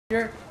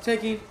You're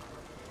taking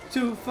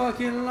too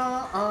fucking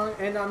long,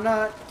 and I'm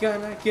not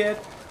gonna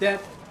get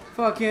that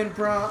fucking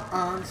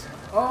bronze.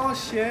 Oh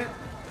shit.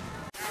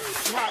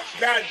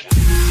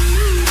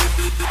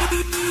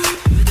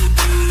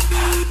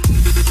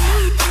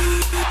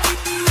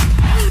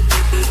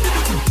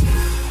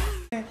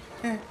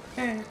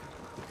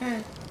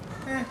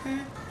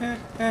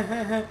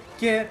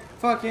 Get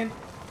fucking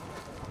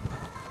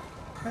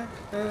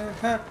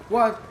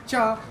watch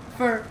out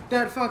for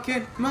that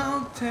fucking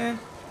mountain.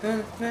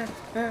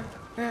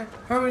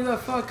 Hurry the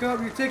fuck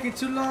up, you're taking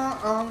too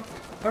long.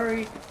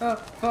 Hurry the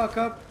fuck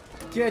up,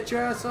 get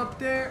your ass up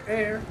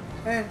there,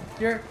 and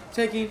you're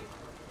taking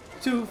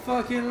too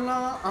fucking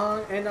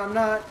long, and I'm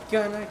not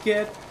gonna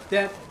get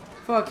that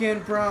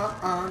fucking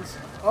bronze.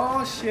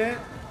 Oh shit.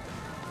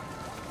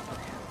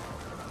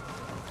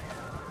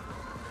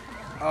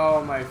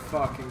 Oh my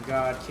fucking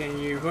god, can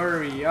you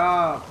hurry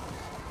up?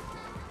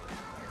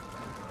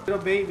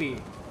 Little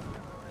baby.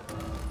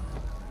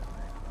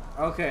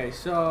 Okay,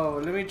 so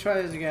let me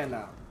try this again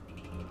now.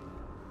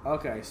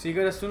 Okay, so you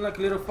gotta swim like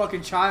a little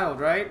fucking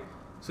child, right?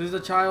 So this is a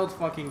child's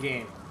fucking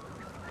game.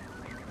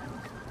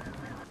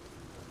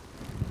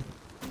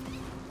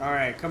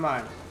 Alright, come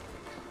on.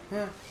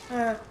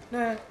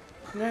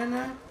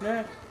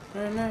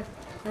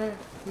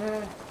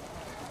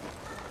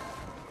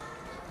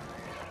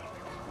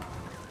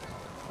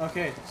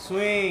 Okay,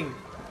 swing.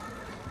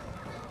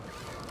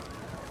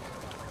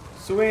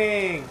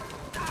 Swing.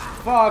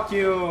 Fuck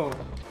you.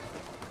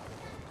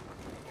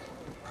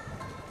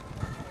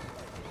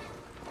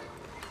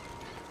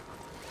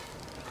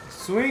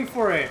 Swing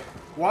for it.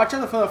 Watch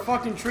out for the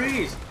fucking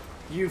trees.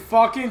 You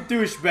fucking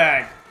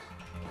douchebag.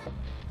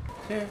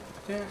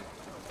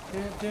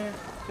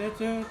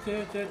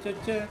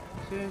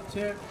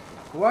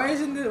 Why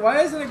doesn't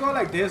it go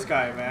like this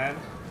guy, man?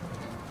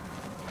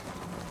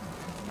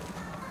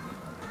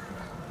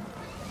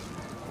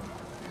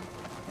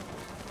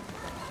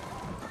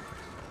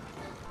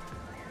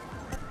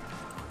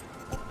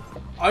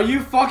 Are you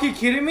fucking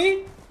kidding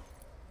me?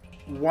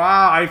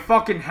 Wow, I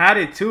fucking had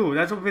it too.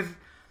 That's what was.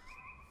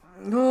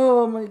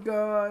 Oh my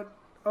god.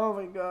 Oh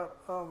my god.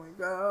 Oh my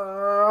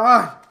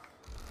god.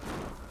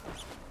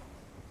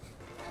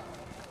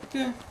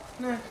 Yeah,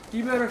 nah,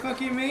 you better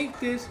fucking make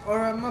this or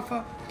I'ma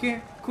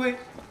fucking quit.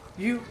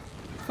 You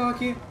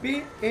fucking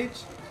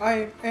bitch.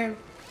 I am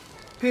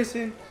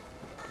pissing.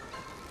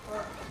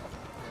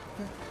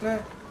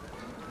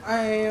 I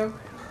am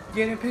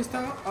getting pissed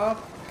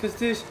off because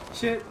this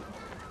shit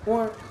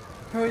won't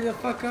hurry the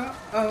fuck up.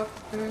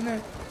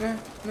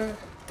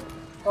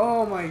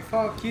 Oh my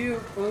fuck you.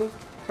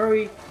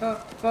 Hurry the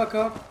fuck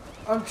up.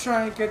 I'm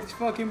trying to get this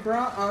fucking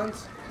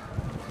bronze.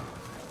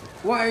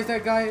 Why is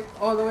that guy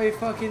all the way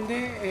fucking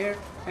there?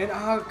 And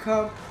how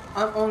come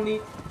I'm only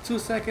 2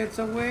 seconds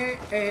away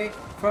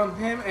from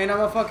him and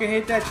I'ma fucking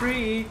hit that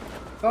tree?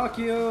 Fuck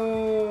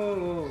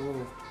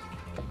you.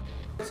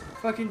 Let's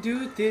fucking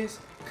do this.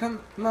 Come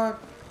on.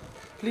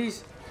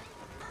 Please.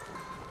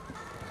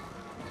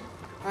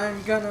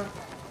 I'm gonna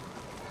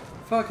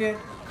fucking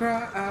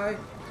cry.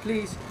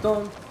 Please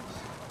don't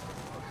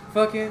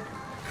fucking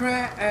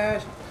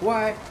crash.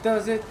 Why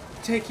does it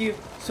take you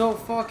so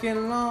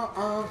fucking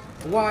long?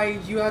 Why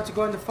you have to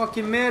go in the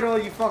fucking middle,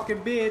 you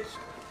fucking bitch?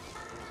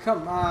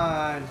 Come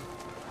on.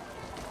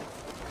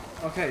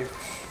 Okay.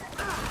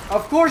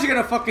 Of course you're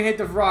gonna fucking hit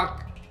the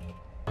rock.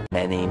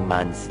 Many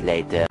months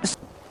later.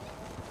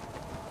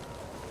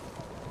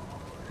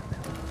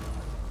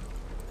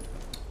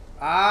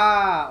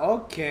 Ah,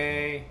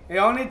 okay. It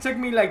only took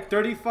me like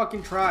 30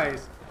 fucking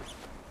tries.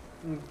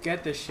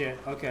 Get this shit.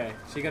 Okay,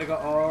 so you gotta go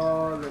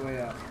all the way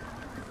up.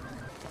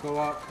 Go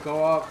up,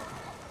 go up.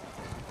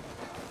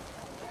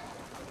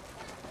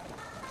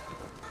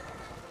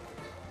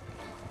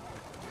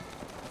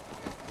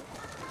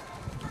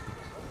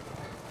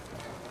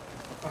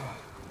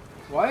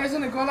 Why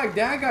doesn't it go like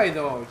that guy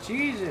though?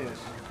 Jesus.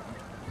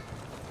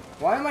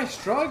 Why am I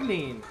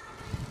struggling?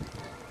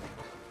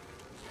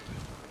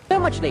 So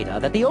much later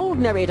that the old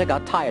narrator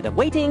got tired of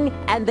waiting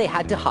and they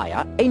had to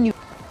hire a new...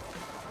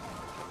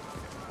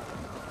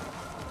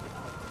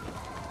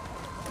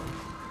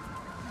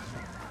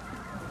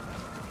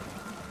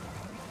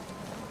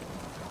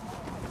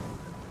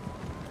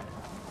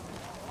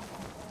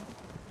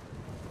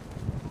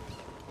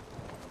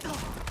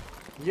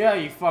 Yeah,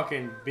 you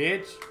fucking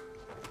bitch.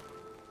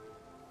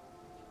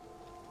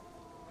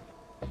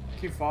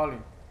 Keep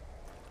falling.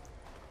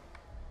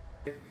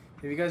 If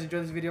you guys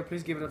enjoyed this video,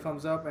 please give it a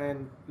thumbs up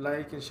and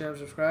like and share and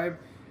subscribe.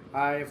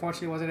 I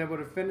unfortunately wasn't able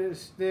to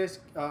finish this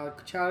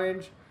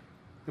challenge,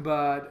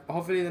 but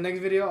hopefully in the next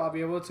video I'll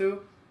be able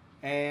to.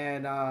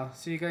 And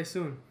see you guys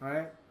soon.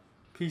 Alright?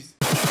 Peace.